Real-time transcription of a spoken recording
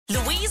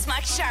Louise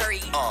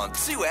McSharry on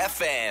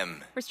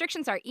 2FM.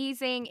 Restrictions are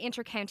easing.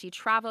 Inter-county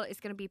travel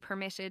is going to be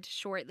permitted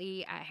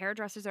shortly.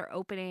 Hairdressers are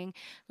opening.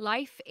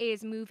 Life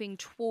is moving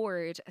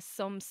toward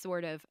some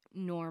sort of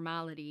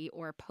normality,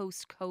 or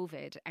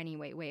post-COVID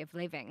anyway, way of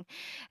living.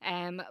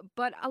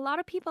 But a lot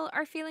of people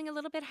are feeling a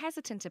little bit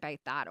hesitant about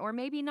that, or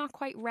maybe not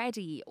quite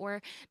ready,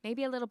 or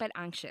maybe a little bit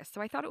anxious. So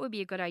I thought it would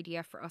be a good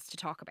idea for us to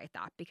talk about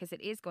that, because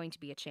it is going to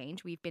be a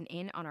change. We've been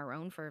in on our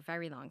own for a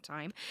very long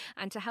time.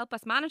 And to help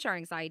us manage our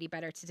anxiety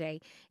better today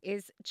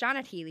is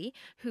Janet Healy,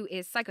 who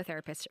is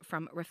psychotherapist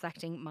from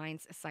Reflecting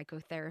Minds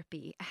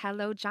Psychotherapy.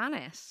 Hello,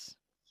 Janet.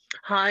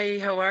 Hi,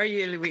 how are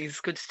you,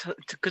 Louise? Good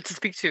to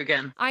speak to you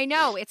again. I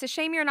know it's a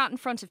shame you're not in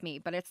front of me,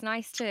 but it's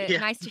nice to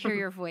hear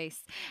your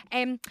voice.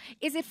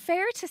 Is it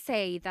fair to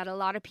say that a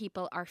lot of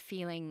people are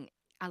feeling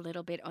a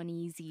little bit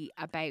uneasy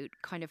about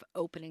kind of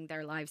opening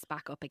their lives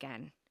back up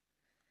again?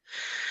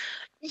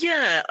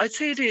 Yeah, I'd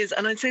say it is,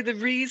 and I'd say the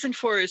reason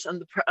for it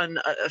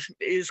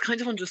is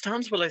kind of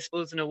understandable, I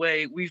suppose, in a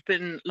way. We've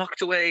been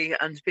locked away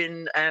and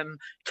been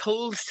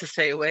told to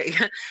stay away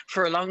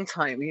for a long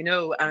time,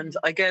 and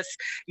I guess,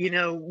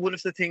 one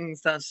of the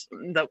things that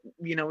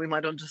we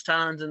might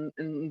understand,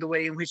 and the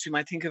way in which we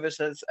might think of it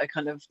as a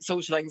kind of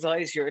social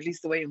anxiety, or at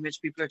least the way in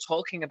which people are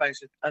talking about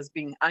it as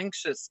being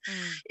anxious,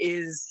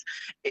 is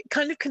it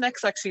kind of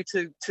connects actually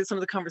to some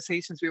of the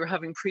conversations we were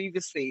having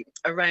previously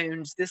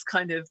around this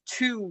kind of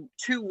two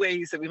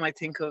ways that we might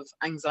think of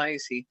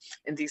anxiety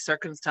in these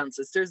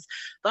circumstances. There's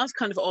that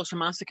kind of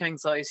automatic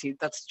anxiety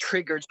that's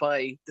triggered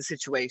by the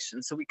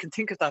situation. So we can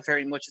think of that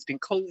very much as being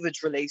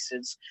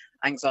COVID-related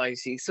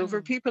anxiety. So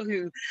for people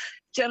who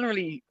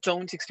generally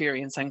don't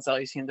experience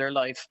anxiety in their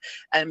life,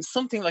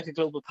 something like a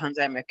global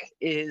pandemic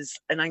is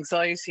an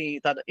anxiety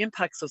that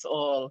impacts us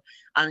all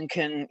and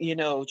can,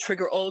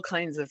 trigger all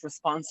kinds of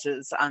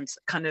responses and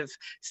kind of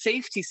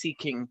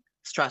safety-seeking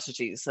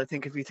strategies. I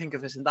think if you think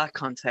of it in that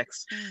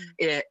context,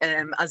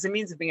 as a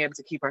means of being able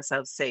to keep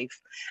ourselves safe.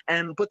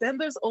 But then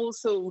there's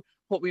also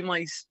what we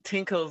might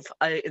think of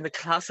in the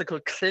classical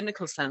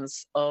clinical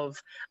sense of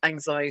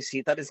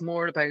anxiety, that is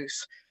more about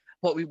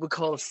what we would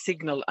call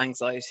signal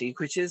anxiety,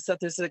 which is that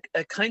there's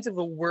a kind of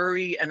a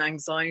worry and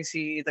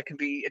anxiety that can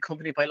be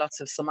accompanied by lots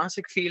of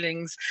somatic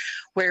feelings,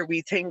 where we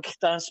think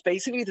that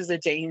basically there's a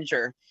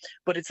danger,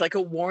 but it's like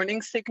a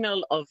warning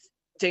signal of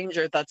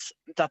danger that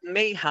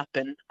may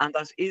happen and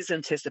that is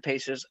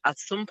anticipated at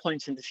some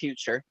point in the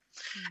future,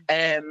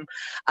 and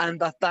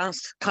that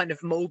kind of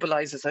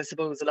mobilizes, I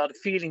suppose, a lot of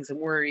feelings and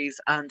worries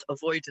and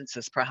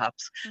avoidances,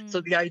 perhaps.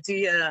 So the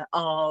idea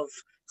of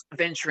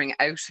venturing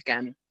out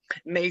again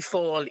may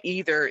fall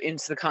either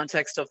into the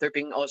context of there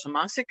being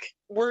automatic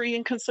worry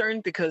and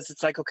concern, because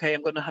it's like, okay,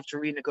 I'm going to have to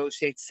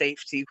renegotiate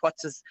safety. What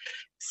does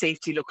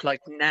safety look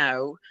like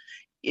now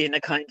in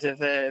a kind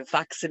of a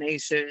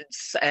vaccinated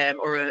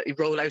or a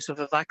rollout of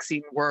a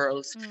vaccine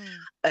world,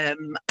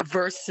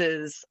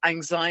 versus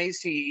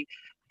anxiety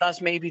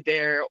that may be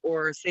there,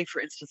 or say,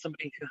 for instance,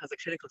 somebody who has a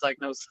clinical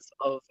diagnosis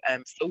of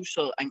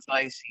social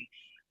anxiety.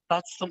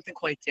 That's something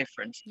quite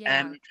different.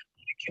 It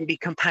can be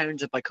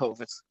compounded by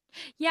COVID.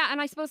 Yeah, and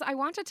I suppose I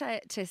wanted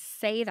to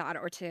say that,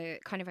 or to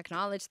kind of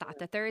acknowledge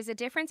that there is a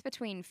difference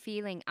between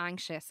feeling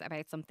anxious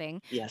about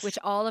something, which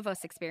all of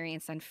us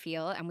experience and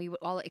feel, and we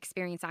all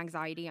experience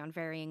anxiety on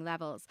varying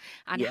levels,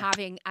 and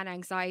having an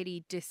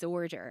anxiety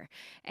disorder.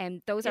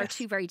 And those are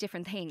two very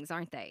different things,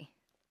 aren't they?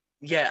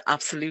 Yeah,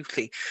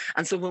 absolutely.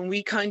 And so when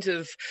we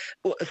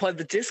while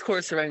the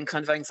discourse around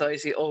kind of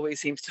anxiety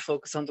always seems to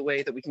focus on the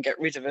way that we can get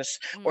rid of it,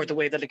 or the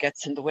way that it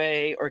gets in the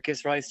way, or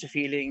gives rise to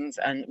feelings,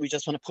 and we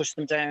just want to push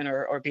them down,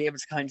 or be able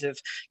to kind of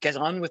get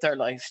on with our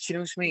life. Do you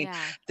know what I mean?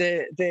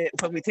 Yeah.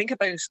 When we think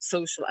about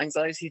social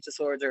anxiety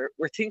disorder,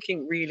 we're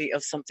thinking really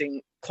of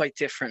something quite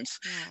different.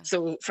 Yeah.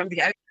 So from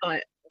the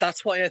outside,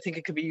 that's why I think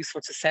it can be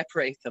useful to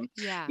separate them.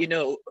 Yeah.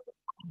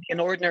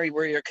 An ordinary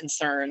worry or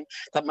concern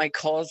that might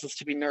cause us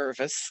to be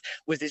nervous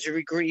with a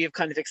degree of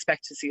kind of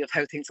expectancy of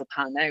how things will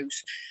pan out,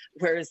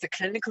 whereas the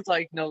clinical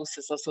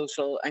diagnosis of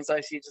social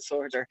anxiety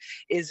disorder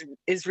is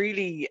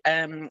really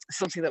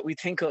something that we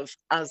think of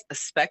as a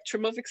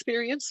spectrum of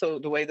experience. So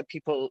the way that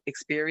people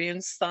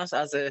experience that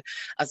as a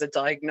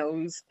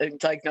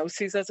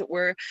diagnosis, as it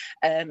were,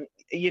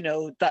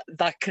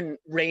 that can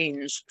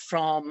range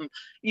from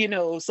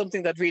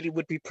something that really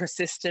would be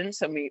persistent,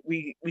 and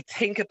we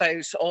think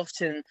about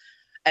often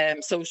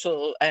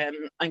social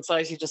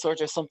anxiety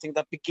disorder is something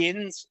that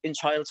begins in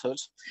childhood,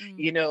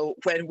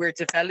 when we're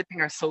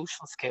developing our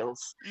social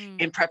skills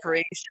in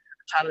preparation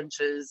for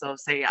challenges of,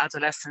 say,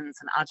 adolescence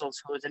and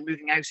adulthood and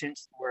moving out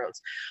into the world.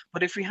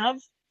 But if we have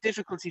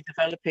difficulty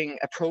developing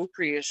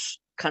appropriate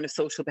kind of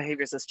social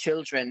behaviors as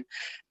children,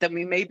 then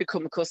we may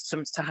become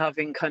accustomed to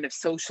having kind of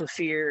social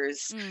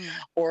fears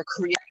or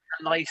create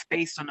a life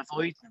based on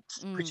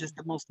avoidance, which is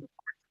the most important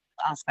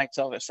aspect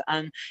of it.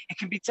 And it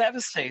can be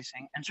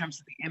devastating in terms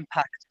of the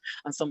impact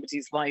on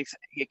somebody's life.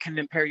 It can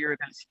impair your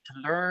ability to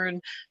learn,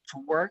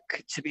 to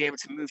work, to be able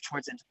to move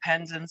towards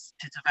independence,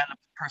 to develop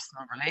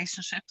personal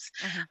relationships,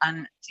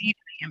 and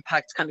deeply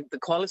impact kind of the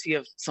quality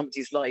of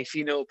somebody's life,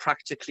 you know,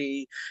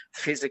 practically,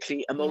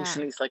 physically, Yeah.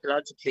 emotionally,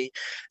 psychologically.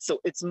 So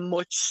it's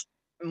much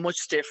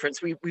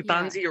difference. We Yeah.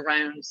 bandy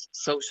around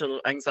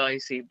social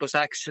anxiety, but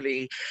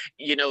actually,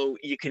 you know,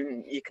 you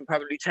can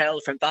probably tell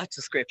from that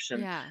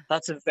description Yeah.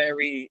 that's a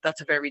very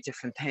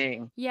different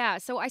thing. Yeah,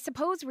 so I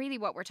suppose really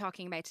what we're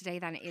talking about today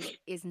then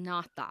is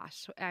not that.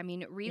 I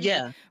mean,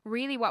 Yeah,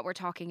 really what we're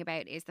talking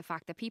about is the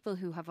fact that people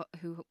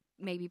who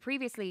maybe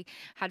previously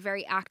had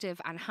very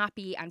active and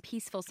happy and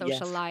peaceful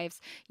social yes,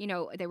 lives, you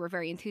know, they were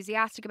very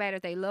enthusiastic about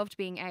it. They loved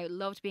being out,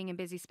 loved being in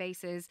busy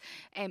spaces,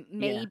 and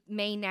yeah,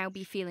 may now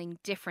be feeling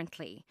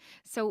differently.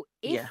 So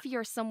yeah, if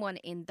you're someone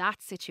in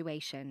that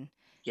situation,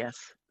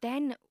 yes.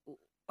 then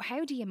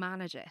how do you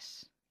manage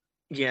it?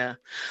 Yeah.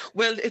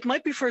 Well, it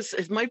might be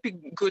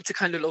good to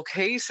kind of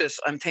locate it,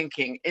 I'm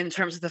thinking, in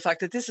terms of the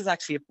fact that this is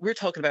actually, we're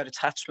talking about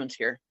attachment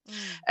here.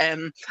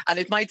 Mm, And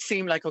it might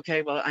seem like,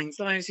 okay, well,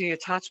 anxiety,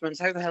 attachment,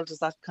 how the hell does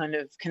that kind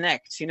of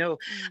connect, you know?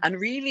 mm,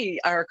 And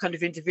really, our kind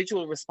of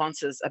individual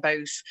responses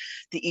about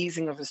the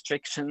easing of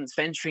restrictions,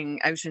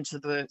 venturing out into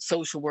the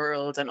social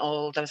world and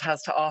all that it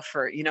has to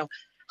offer, you know,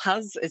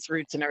 has its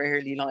roots in our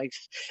early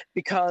life.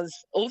 Because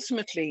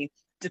ultimately,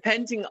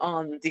 depending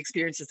on the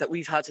experiences that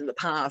we've had in the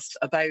past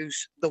about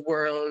the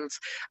world,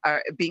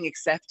 being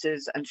accepted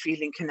and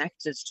feeling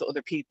connected to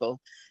other people,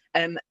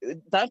 um,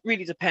 that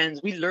really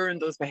depends. We learn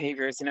those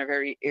behaviors in a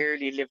very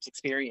early lived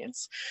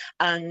experience.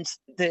 And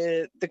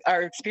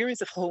our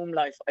experience of home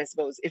life, I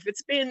suppose, if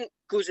it's been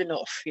good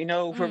enough, you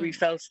know, where we mm.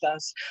 felt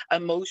that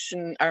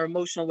our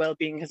emotional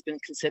well-being has been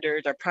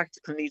considered, our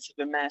practical needs have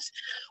been met,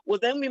 well,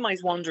 then we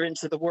might wander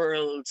into the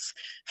world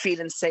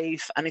feeling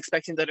safe and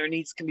expecting that our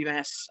needs can be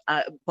met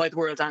by the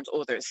world and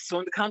others. So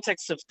in the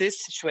context of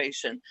this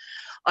situation,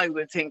 I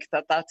would think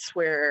that that's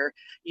where,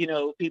 you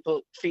know,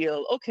 people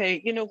feel, okay,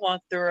 you know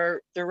what, there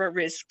are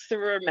risks,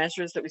 there are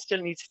measures that we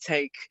still need to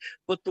take,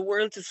 but the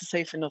world is a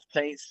safe enough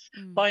place.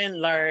 Mm. By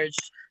and large,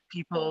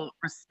 people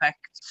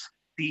respect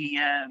the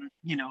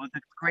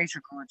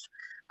greater good,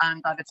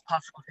 and that it's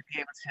possible to be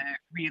able to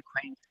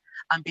reacquaint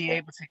and be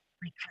able to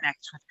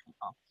reconnect with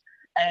people.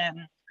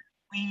 Um,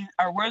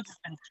 our world has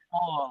been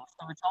small,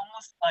 so it's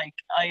almost like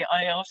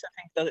I also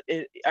think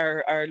that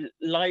our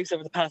lives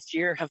over the past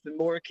year have been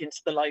more akin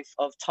to the life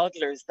of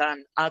toddlers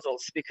than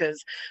adults,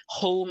 because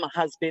home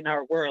has been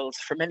our world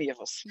for many of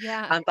us,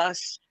 Yeah. and that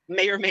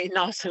may or may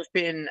not have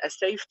been a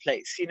safe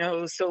place, you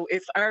know. So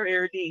if our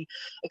early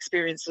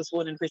experience was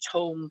one in which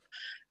home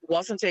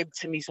wasn't able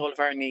to meet all of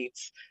our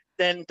needs,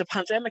 then the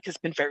pandemic has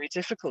been very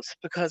difficult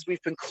because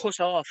we've been cut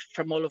off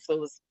from all of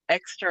those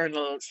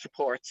external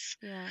supports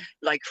Yeah.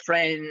 like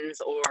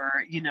friends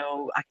or, you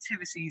know,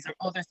 activities or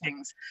other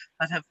things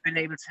that have been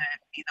able to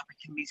mean that we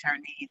can meet our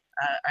needs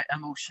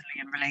emotionally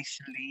and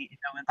relationally, you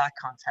know, in that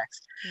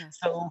context. Yeah.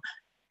 So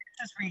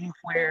this is really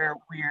where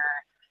we're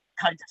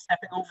kind of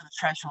stepping over the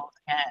threshold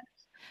again.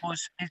 But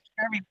it's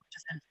very much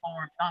is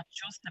informed not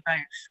just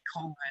about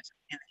COVID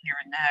in the here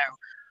and now,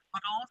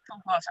 but also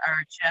what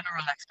our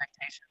general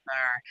expectations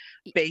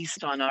are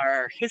based on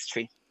our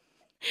history.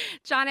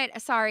 Janet,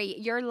 sorry,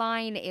 your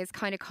line is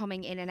kind of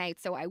coming in and out.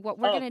 So what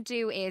we're going Oh, to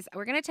do is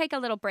we're going to take a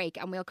little break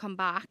and we'll come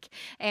back.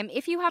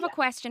 If you have a yeah,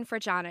 question for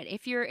Janet,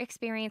 if you're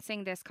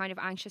experiencing this kind of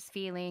anxious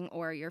feeling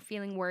or you're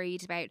feeling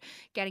worried about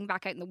getting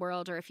back out in the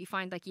world, or if you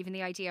find like even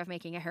the idea of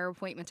making a hair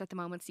appointment at the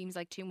moment seems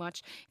like too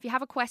much, if you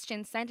have a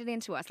question, send it in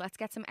to us. Let's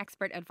get some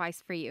expert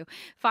advice for you.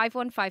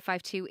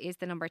 51552 is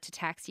the number to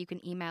text. You can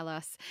email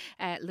us,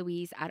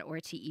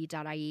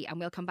 louise@rte.ie, and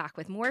we'll come back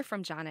with more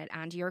from Janet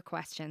and your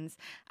questions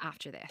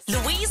after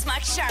this. Louise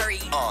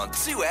McSharry on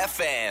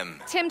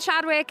 2FM. Tim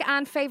Chadwick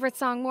and favourite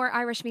song, more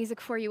Irish music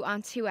for you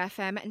on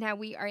 2FM. Now,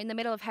 we are in the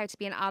middle of how to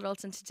be an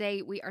adult, and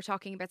today we are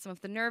talking about some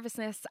of the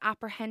nervousness,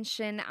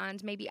 apprehension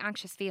and maybe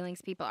anxious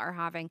feelings people are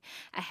having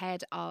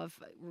ahead of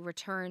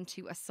return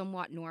to a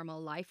somewhat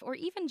normal life, or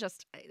even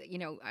just, you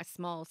know, a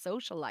small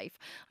social life.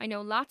 I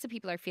know lots of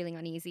people are feeling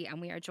uneasy, and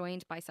we are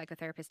joined by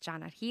psychotherapist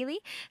Janet Healy.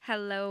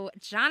 Hello,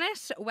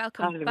 Janet.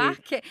 Welcome hi, Louise.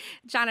 back.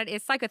 Janet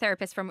is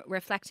psychotherapist from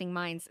Reflecting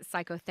Minds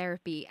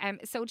Psychotherapy.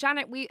 So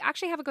Janet, we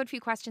actually have a good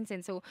few questions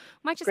in, so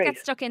might just Great. get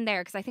stuck in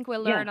there because I think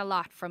we'll Yeah. learn a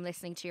lot from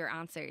listening to your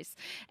answers.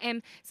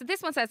 So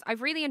this one says,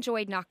 I've really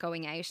enjoyed not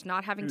going out,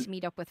 not having Mm, to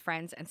meet up with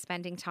friends and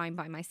spending time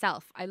by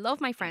myself. I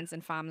love my friends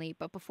and family,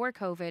 but before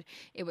COVID,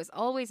 it was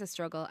always a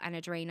struggle and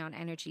a drain on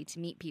energy to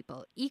meet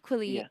people.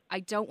 Equally, yeah. I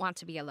don't want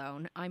to be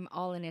alone. I'm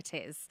all in it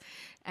is.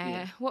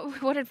 Yeah.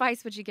 What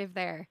advice would you give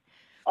there?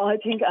 I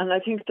think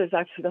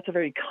that's a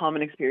very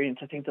common experience.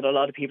 I think that a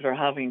lot of people are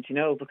having, you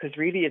know, because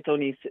really it's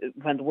only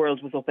when the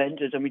world was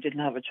upended and we didn't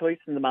have a choice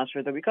in the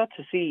matter that we got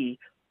to see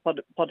what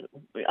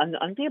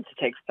and be able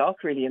to take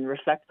stock really and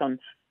reflect on,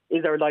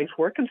 is our life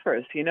working for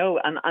us, you know,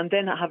 and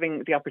then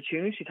having the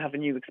opportunity to have a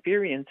new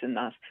experience in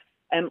that.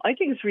 I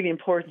think it's really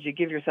important you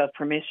give yourself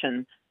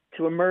permission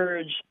to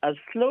emerge as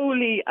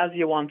slowly as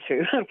you want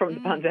to from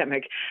the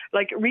pandemic.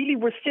 Like really,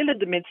 we're still in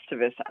the midst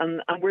of it,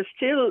 and we're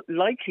still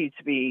likely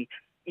to be,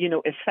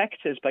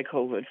 affected by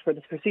COVID for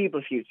the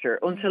foreseeable future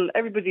until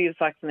everybody is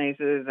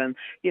vaccinated and,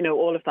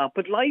 all of that.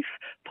 But life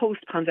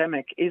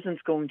post-pandemic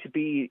isn't going to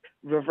be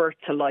revert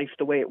to life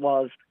the way it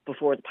was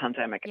before the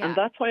pandemic. Yeah. And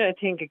that's why I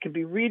think it can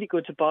be really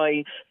good to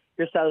buy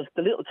yourself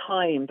the little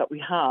time that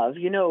we have,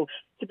 to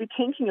be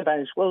thinking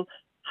about, well,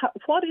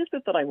 what is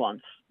it that I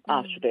want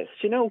after this?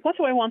 What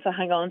do I want to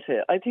hang on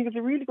to? I think it's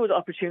a really good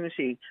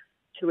opportunity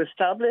to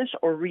establish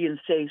or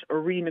reinstate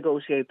or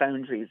renegotiate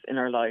boundaries in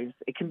our lives.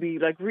 It can be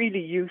really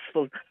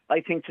useful,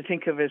 I think, to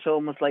think of it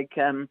almost like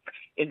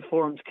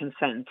informed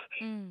consent.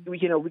 We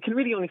can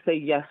really only say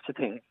yes to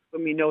things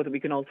when we know that we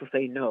can also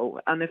say no.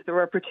 And if there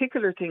are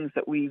particular things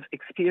that we've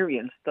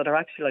experienced that are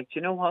actually like, do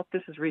you know what,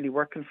 this is really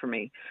working for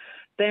me,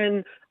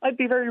 then I'd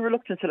be very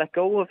reluctant to let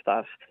go of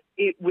that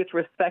with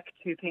respect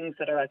to things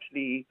that are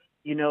actually,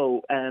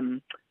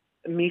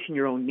 meeting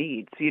your own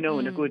needs, in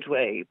a good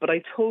way. But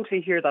I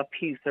totally hear that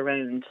piece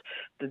around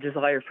the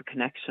desire for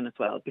connection as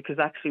well, because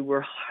actually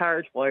we're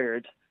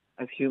hardwired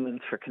as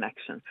humans for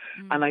connection.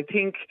 And I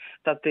think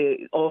that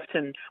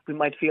often we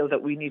might feel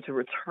that we need to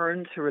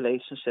return to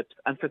relationships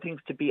and for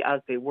things to be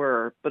as they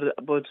were. But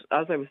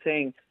as I was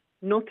saying,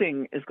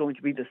 nothing is going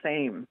to be the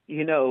same.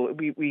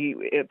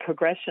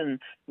 Progression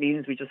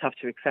means we just have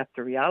to accept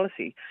the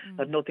reality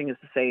that nothing is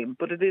the same.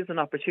 But it is an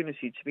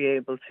opportunity to be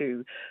able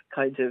to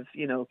kind of,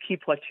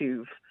 keep what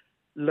you've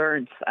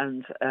learned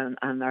and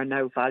are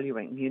now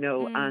valuing,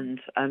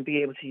 and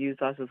be able to use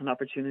that as an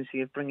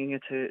opportunity of bringing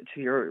it to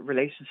your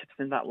relationships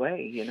in that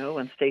way,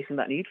 and stating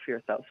that need for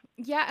yourself.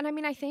 Yeah, and I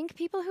mean, I think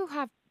people who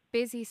have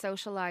busy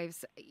social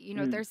lives,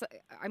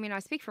 I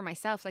speak for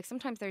myself, like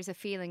sometimes there's a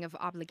feeling of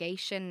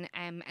obligation,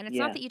 and it's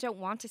not that you don't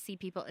want to see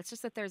people, it's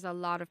just that there's a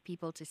lot of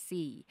people to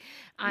see,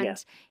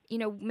 and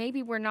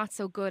maybe we're not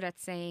so good at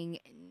saying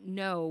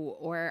no,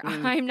 or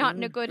I'm not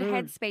in a good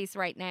headspace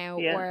right now,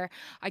 or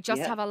I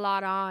just have a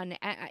lot on,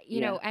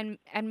 and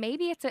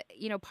maybe it's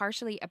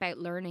partially about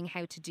learning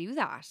how to do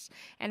that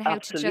and how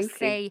to just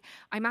say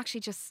I'm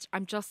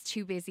just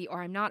too busy,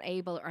 or I'm not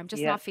able, or I'm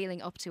just not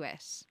feeling up to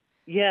it.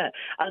 Yeah,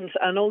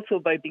 and also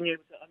by being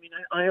able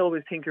to, I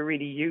always think a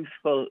really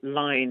useful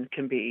line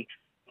can be,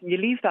 can you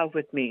leave that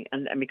with me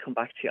and let me come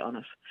back to you on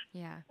it?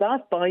 Yeah.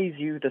 That buys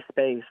you the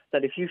space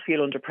that if you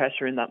feel under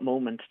pressure in that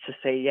moment to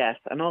say yes,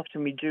 and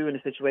often we do in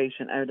a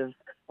situation out of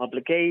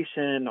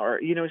obligation or,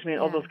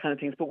 all those kind of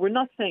things, but we're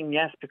not saying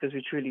yes because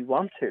we truly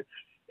want to.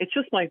 It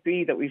just might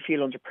be that we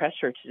feel under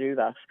pressure to do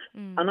that.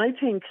 And I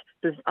think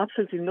there's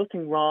absolutely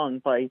nothing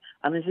wrong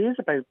and it is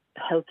about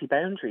healthy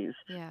boundaries.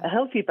 Yeah. A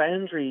healthy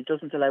boundary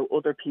doesn't allow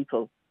other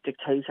people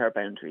dictate our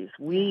boundaries.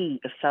 We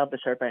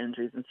establish our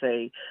boundaries and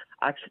say,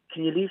 actually,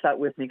 can you leave that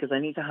with me? Because I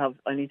need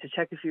to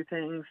check a few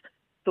things.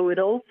 So it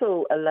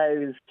also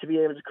allows to be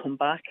able to come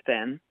back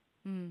then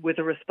with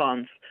a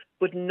response,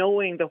 but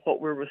knowing that what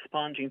we're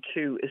responding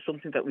to is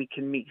something that we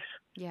can meet,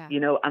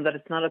 and that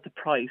it's not at the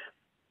price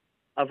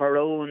of our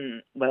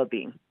own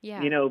well-being,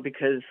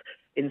 because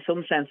in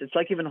some sense, it's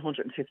like even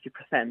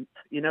 150%,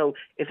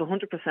 if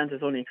 100%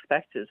 is only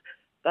expected,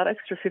 that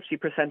extra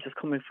 50% is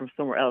coming from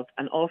somewhere else,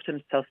 and often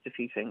it's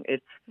self-defeating.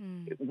 It's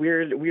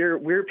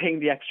we're paying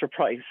the extra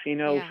price,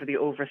 for the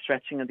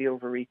overstretching and the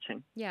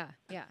overreaching. Yeah,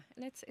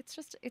 and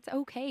it's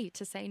okay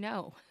to say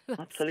no.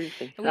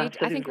 Absolutely. I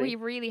think we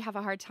really have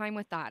a hard time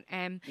with that.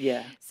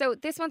 So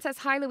this one says,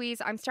 "Hi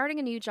Louise, I'm starting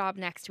a new job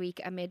next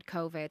week amid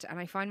COVID, and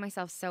I find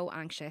myself so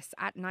anxious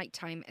at night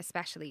time,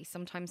 especially.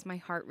 Sometimes my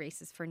heart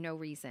races for no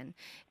reason.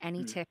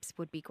 Any tips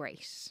would be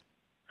great."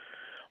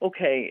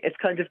 Okay, it's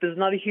kind of, there's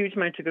not a huge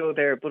amount to go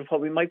there, but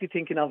what we might be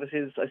thinking of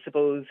is, I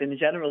suppose, in a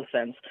general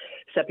sense,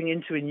 stepping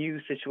into a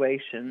new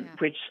situation,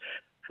 which,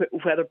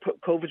 whether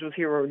COVID was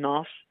here or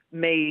not,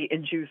 may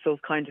induce those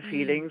kind of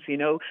feelings,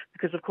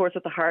 because of course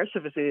at the heart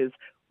of it is,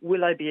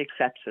 will I be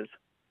accepted?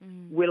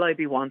 Will I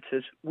be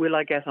wanted? Will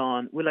I get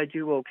on? Will I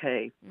do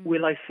okay?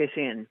 Will I fit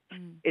in?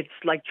 It's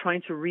like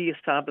trying to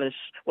reestablish,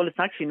 well, it's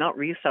actually not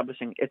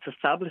reestablishing, it's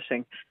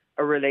establishing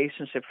a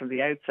relationship from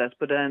the outset,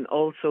 but then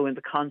also in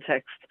the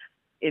context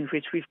in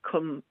which we've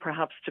come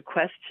perhaps to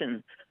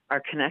question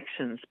our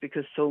connections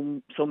because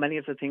so many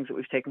of the things that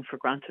we've taken for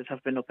granted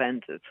have been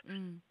upended.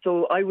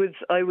 So I would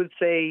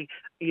say,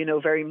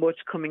 very much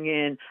coming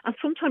in and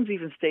sometimes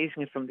even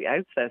stating it from the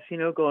outset,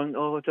 going,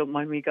 oh, don't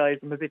mind me guys,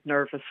 I'm a bit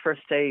nervous,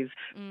 first days,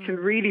 can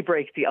really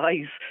break the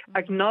ice.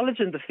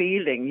 Acknowledging the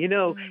feeling,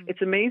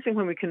 it's amazing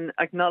when we can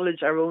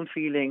acknowledge our own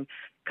feeling,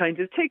 kind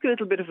of take a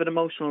little bit of an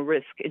emotional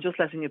risk in just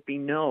letting it be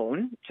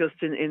known, just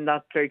in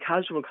that very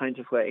casual kind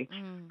of way.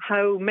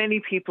 How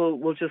many people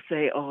will just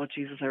say, oh,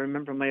 Jesus, I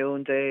remember my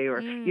own day, or,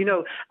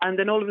 and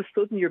then all of a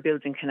sudden you're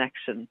building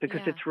connection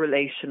because it's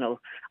relational.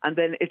 And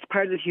then it's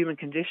part of the human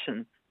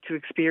condition to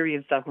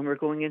experience that when we're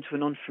going into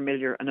an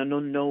unfamiliar and an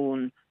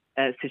unknown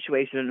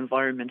situation and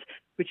environment,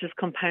 which is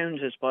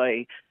compounded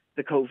by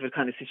the COVID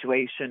kind of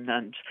situation,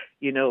 and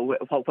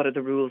what are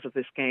the rules of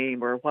this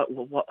game, or what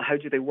how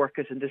do they work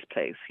it in this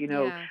place,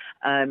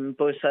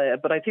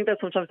 but I think that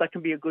sometimes that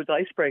can be a good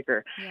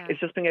icebreaker. It's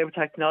just being able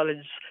to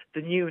acknowledge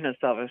the newness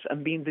of it,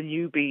 and being the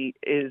newbie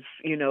is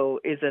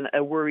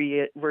a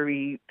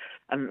worry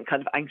and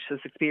kind of anxious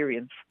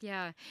experience.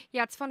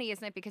 It's funny,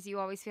 isn't it, because you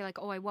always feel like,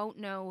 I won't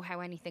know how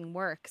anything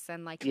works,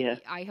 and like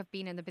I have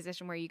been in the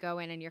position where you go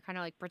in and you're kind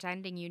of like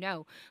pretending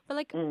but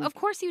like of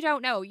course you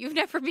don't know, you've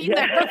never been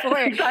there before.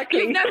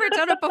 Exactly. You've never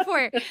done it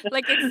before.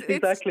 Like it's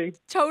exactly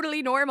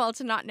totally normal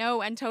to not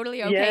know, and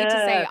totally okay to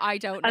say I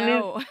don't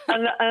know.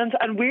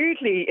 And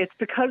weirdly, it's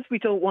because we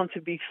don't want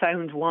to be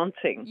found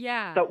wanting.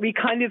 That we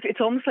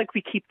it's almost like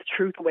we keep the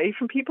truth away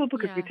from people,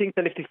 because we think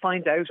that if they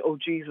find out,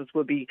 Jesus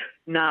will be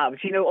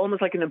nabbed,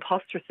 almost like an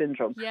imposter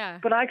syndrome.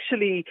 But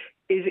actually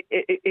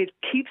it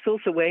keeps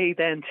us away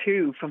then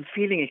too from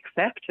feeling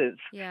accepted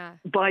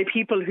by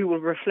people who will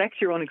reflect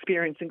your own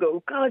experience and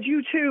go, God,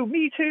 you too,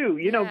 me too,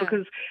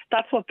 because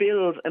that's what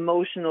builds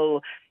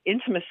emotional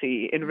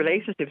intimacy in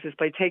relationships, is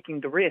by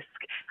taking the risk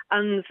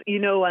and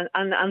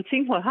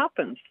seeing what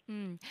happens.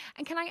 And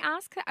can I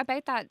ask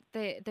about that,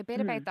 the bit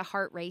about the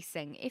heart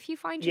racing? If you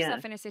find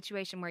yourself in a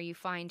situation where you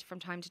find from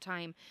time to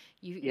time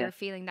you're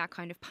feeling that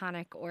kind of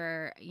panic,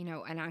 or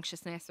an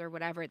anxiousness or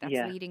whatever that's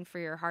leading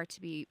your heart to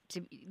be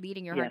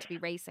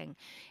racing,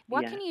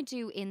 what can you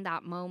do in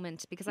that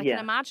moment? Because I can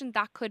imagine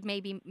that could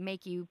maybe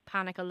make you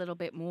panic a little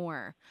bit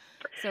more.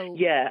 So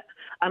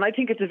and I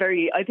think it's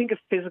a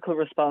physical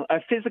response, a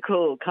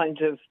physical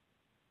kind of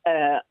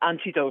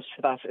antidote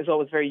to that is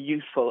always very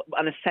useful,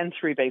 and a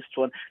sensory-based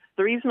one.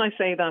 The reason I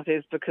say that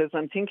is because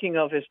I'm thinking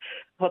of it,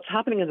 what's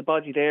happening in the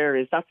body there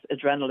is that's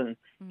adrenaline.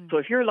 So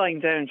if you're lying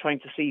down trying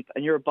to sleep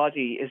and your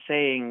body is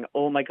saying,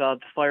 oh my God,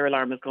 the fire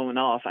alarm is going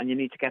off and you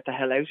need to get the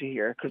hell out of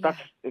here, because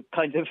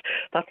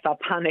that's that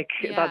panic,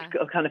 that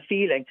kind of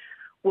feeling.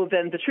 Well,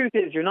 then the truth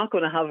is you're not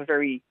going to have a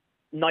very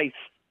nice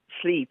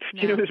sleep.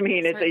 Do you know what I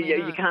mean?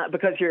 You can't,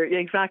 because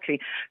exactly.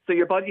 So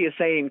your body is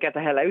saying, get the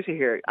hell out of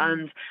here.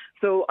 And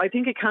so I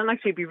think it can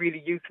actually be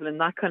really useful in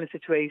that kind of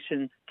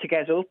situation to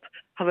get up,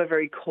 have a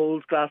very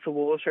cold glass of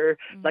water,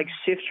 like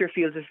shift your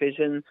field of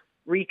vision,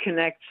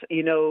 reconnect,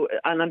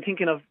 and I'm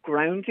thinking of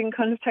grounding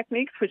kind of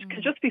techniques, which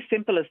could just be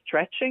simple as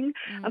stretching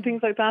and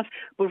things like that.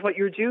 But what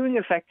you're doing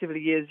effectively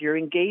is you're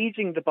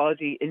engaging the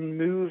body in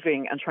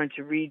moving and trying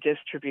to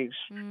redistribute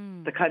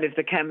the kind of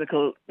the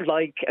chemical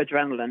like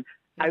adrenaline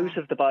out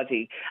of the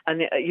body.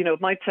 And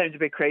it might sound a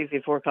bit crazy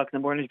at 4 o'clock in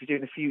the morning to be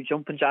doing a few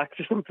jumping jacks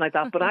or something like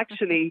that, but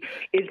actually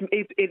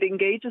it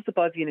engages the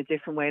body in a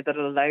different way that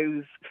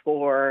allows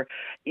for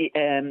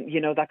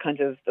that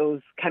kind of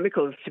those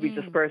chemicals to be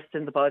dispersed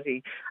in the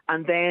body,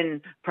 and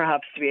then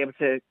perhaps to be able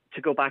to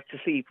go back to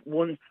sleep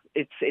once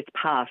it's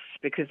past,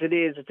 because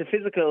it's a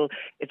physical,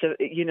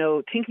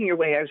 thinking your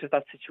way out of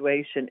that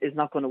situation is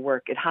not going to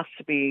work. It has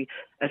to be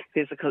a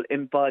physical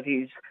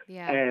embodied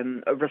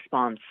a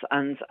response,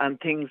 and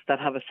things that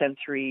have a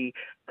sensory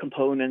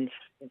component,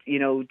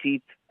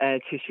 deep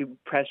tissue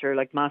pressure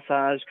like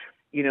massage,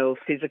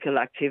 physical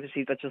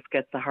activity that just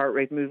gets the heart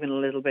rate moving a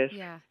little bit,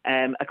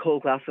 a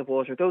cold glass of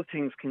water. Those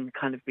things can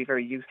kind of be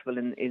very useful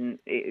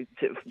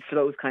for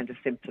those kinds of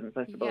symptoms,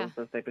 I suppose,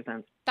 as they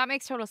present. That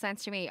makes total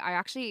sense to me. I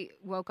actually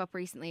woke up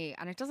recently,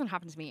 and it doesn't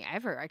happen to me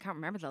ever. I can't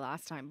remember the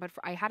last time, but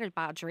I had a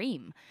bad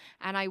dream,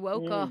 and I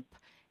woke up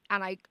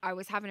and I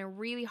was having a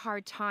really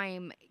hard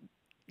time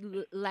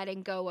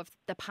letting go of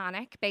the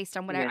panic based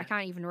on whatever. I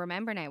can't even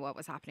remember now what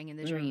was happening in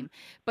the dream,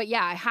 but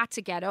I had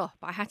to get up,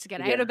 I had to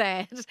get out of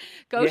bed,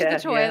 go to the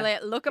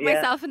toilet, look at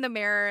myself in the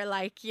mirror,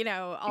 like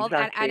all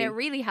that, and it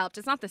really helped.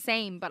 It's not the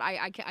same, but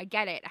I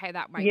get it, how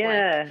that might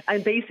work.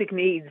 And basic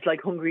needs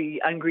like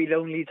hungry, angry,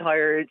 lonely,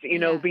 tired,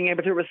 being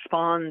able to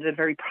respond in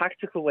very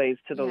practical ways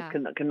to those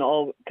can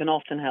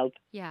often help.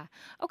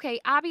 Okay,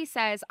 Abby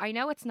says, I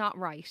know it's not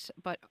right,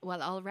 but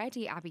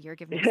already Abby, you're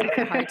giving yourself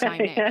a hard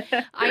time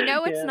now. I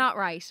know it's not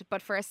right,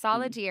 but for a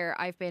solid year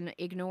I've been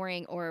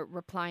ignoring or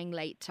replying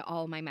late to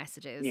all my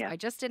messages. I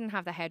just didn't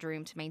have the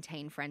headroom to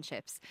maintain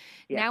friendships.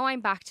 Now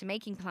I'm back to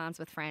making plans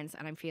with friends,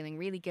 and I'm feeling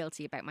really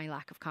guilty about my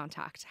lack of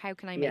contact. How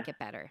can I make it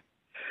better?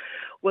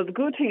 Well, the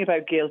good thing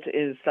about guilt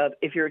is that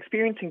if you're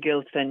experiencing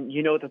guilt, then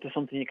you know that there's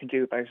something you can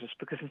do about it,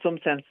 because in some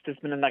sense there's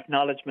been an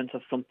acknowledgement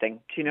of something,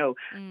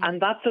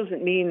 and that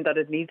doesn't mean that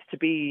it needs to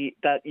be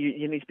that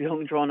you need to be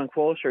hung, drawn and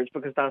quartered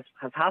because that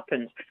has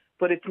happened.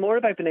 But it's more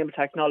about being able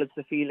to acknowledge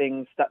the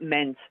feelings that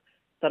meant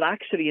that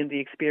actually in the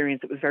experience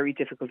it was very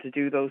difficult to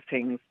do those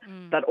things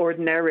that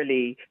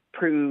ordinarily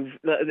prove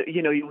that,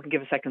 you wouldn't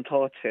give a second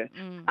thought to.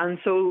 And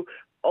so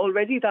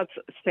already that's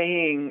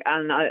saying,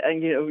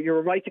 and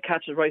you're right to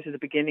catch it right at the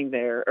beginning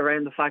there,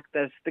 around the fact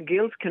that the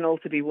guilt can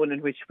also be one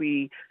in which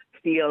we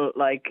feel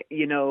like,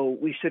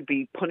 we should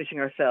be punishing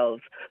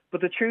ourselves.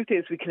 But the truth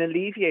is we can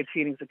alleviate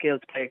feelings of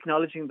guilt by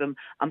acknowledging them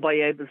and by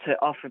able to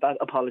offer that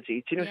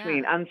apology. Do you know what I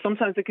mean? And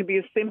sometimes it can be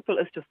as simple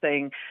as just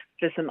saying,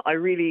 listen, I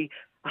really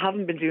I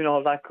haven't been doing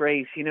all that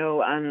great,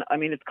 and I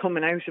mean, it's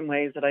coming out in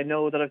ways that I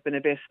know that I've been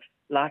a bit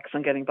lax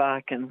on getting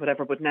back and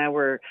whatever, but now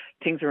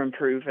things are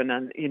improving,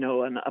 and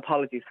and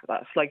apologies for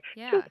that. It's like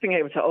just being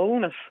able to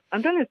own it,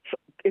 and then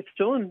it's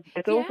done.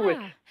 It's over with.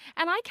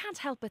 And I can't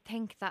help but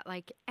think that,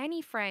 like,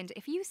 any friend,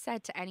 if you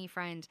said to any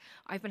friend,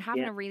 I've been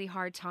having a really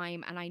hard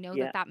time, and I know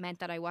that meant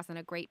that I wasn't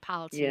a great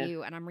pal to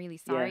you, and I'm really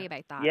sorry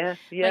about that.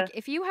 Like,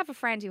 if you have a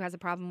friend who has a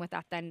problem with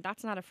that, then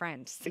that's not a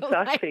friend. So,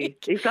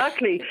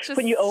 Exactly.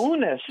 When you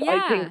own it,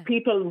 I think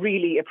people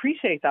really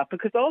appreciate that,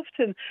 because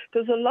often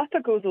there's a lot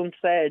that goes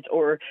unsaid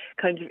or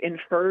kind of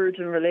inferred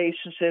in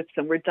relationships,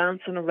 and we're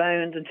dancing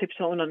around and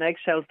tiptoeing on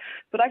eggshells.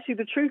 But actually,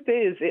 the truth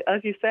is,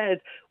 as you said,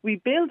 we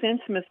build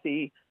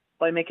intimacy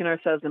by making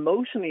ourselves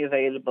emotionally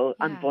available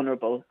and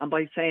vulnerable, and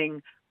by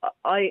saying,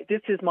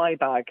 this is my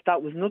bag,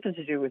 that was nothing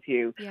to do with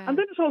you. And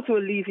then it also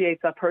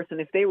alleviates that person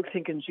if they were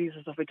thinking,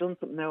 Jesus, have I done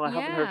something now? I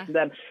haven't heard from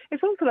them.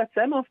 It also lets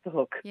them off the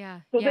hook.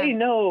 So they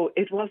know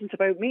it wasn't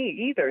about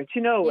me either,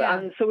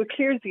 and so it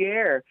clears the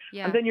air.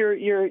 And then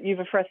you've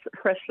a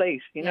fresh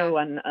slate,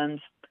 and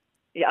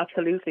yeah,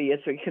 absolutely. Yes,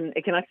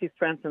 it can actually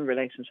strengthen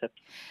relationships.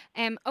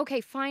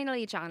 Okay,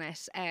 finally,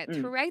 Janet,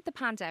 throughout the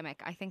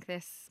pandemic, I think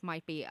this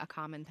might be a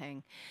common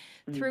thing.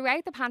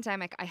 Throughout the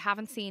pandemic, I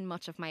haven't seen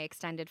much of my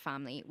extended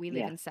family. We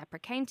live in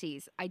separate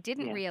counties. I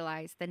didn't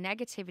realise the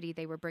negativity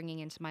they were bringing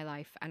into my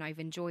life, and I've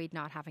enjoyed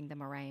not having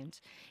them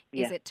around.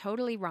 Is it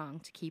totally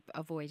wrong to keep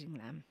avoiding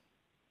them?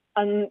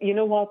 And you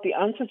know what? The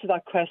answer to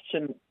that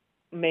question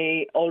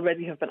may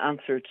already have been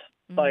answered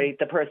by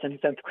the person who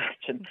sent the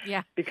question.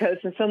 Because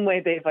in some way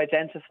they've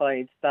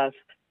identified that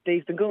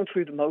they've been going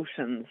through the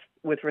motions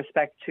with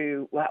respect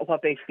to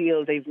what they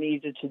feel they've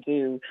needed to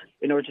do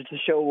in order to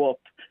show up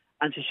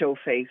and to show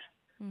face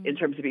in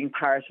terms of being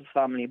part of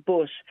family.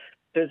 But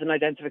there's an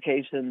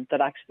identification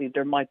that actually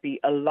there might be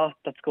a lot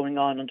that's going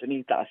on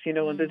underneath that,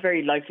 and there's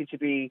very likely to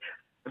be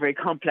a very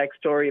complex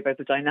story about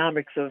the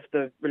dynamics of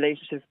the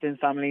relationships within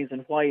families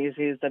and why it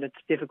is that it's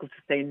difficult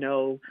to say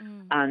no.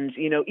 And,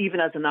 even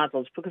as an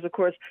adult, because of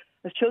course,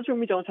 as children,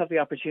 we don't have the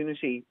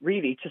opportunity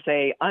really to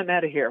say, I'm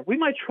out of here. We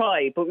might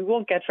try, but we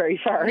won't get very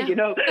far.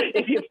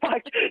 If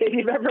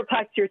you've ever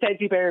packed your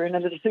teddy bear in a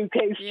little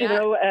suitcase,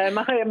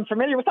 I am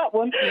familiar with that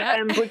one.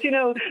 But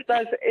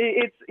that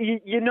it's,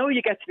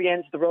 you get to the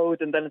end of the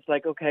road, and then it's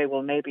like, okay,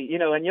 well, maybe,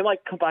 and you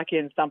might come back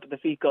in, stamping the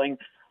feet going,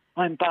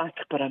 I'm back,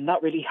 but I'm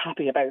not really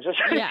happy about it.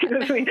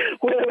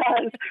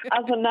 Whereas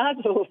as an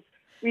adult,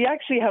 we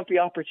actually have the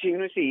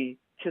opportunity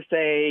to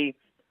say,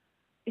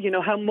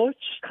 how much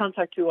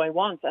contact do I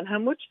want, and how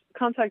much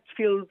contact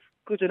feels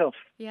good enough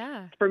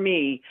for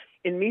me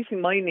in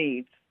meeting my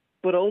needs,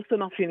 but also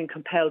not feeling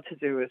compelled to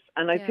do it.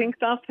 And I think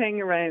that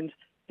thing around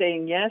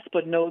saying yes,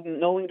 but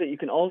knowing that you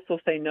can also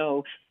say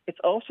no, it's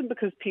often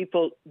because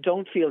people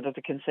don't feel that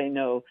they can say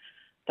no,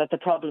 that the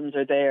problems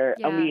are there,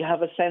 and we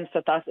have a sense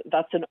that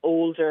that's an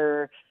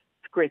older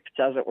script,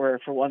 as it were,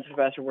 for want of a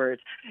better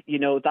word.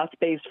 That's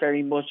based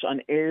very much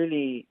on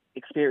early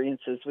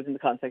experiences within the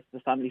context of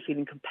the family,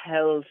 feeling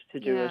compelled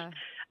to do it.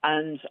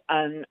 And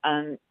I'm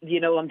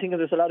thinking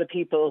there's a lot of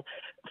people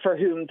for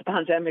whom the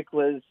pandemic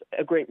was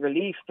a great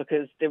relief,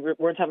 because they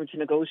weren't having to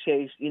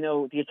negotiate,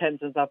 the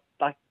attendance at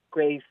that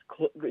great,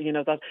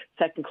 that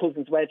second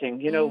cousin's wedding,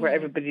 where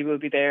everybody will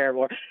be there,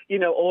 or,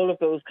 all of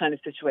those kind of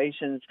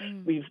situations.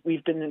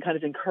 We've been kind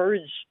of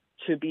encouraged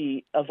to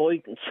be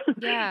avoidant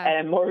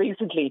more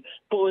recently,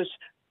 but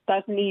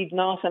that need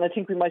not, and I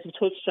think we might have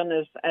touched on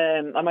it,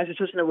 I might have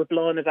touched on it with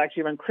Blonde, is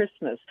actually around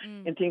Christmas,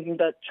 in thinking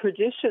that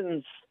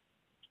traditions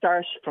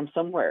start from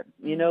somewhere,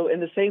 in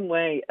the same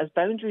way as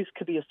boundaries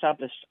could be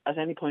established at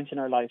any point in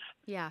our life.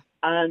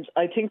 And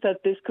I think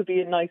that this could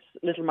be a nice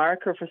little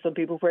marker for some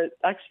people, where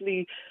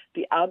actually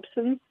the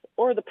absence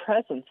or the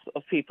presence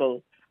of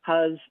people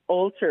has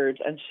altered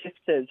and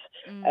shifted,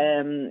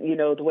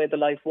 the way the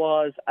life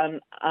was,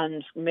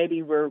 and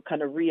maybe we're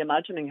kind of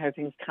reimagining how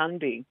things can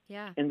be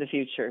in the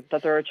future,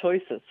 that there are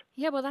choices.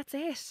 Yeah, well, that's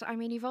it. I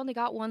mean, you've only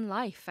got one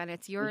life, and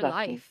it's your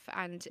life,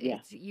 and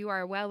you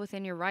are well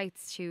within your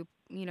rights to,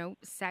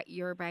 set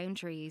your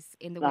boundaries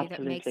in the way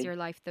that makes your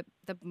life the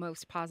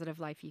most positive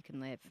life you can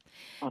live.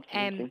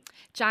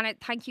 Janet,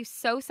 thank you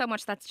so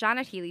much. That's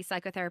Janet Healy,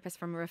 psychotherapist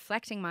from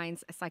Reflecting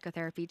Minds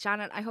Psychotherapy.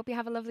 Janet, I hope you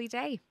have a lovely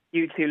day.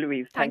 You too,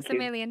 Louise. Thanks a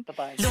million.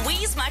 Bye-bye.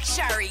 Louise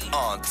McSharry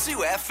on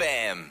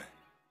 2FM.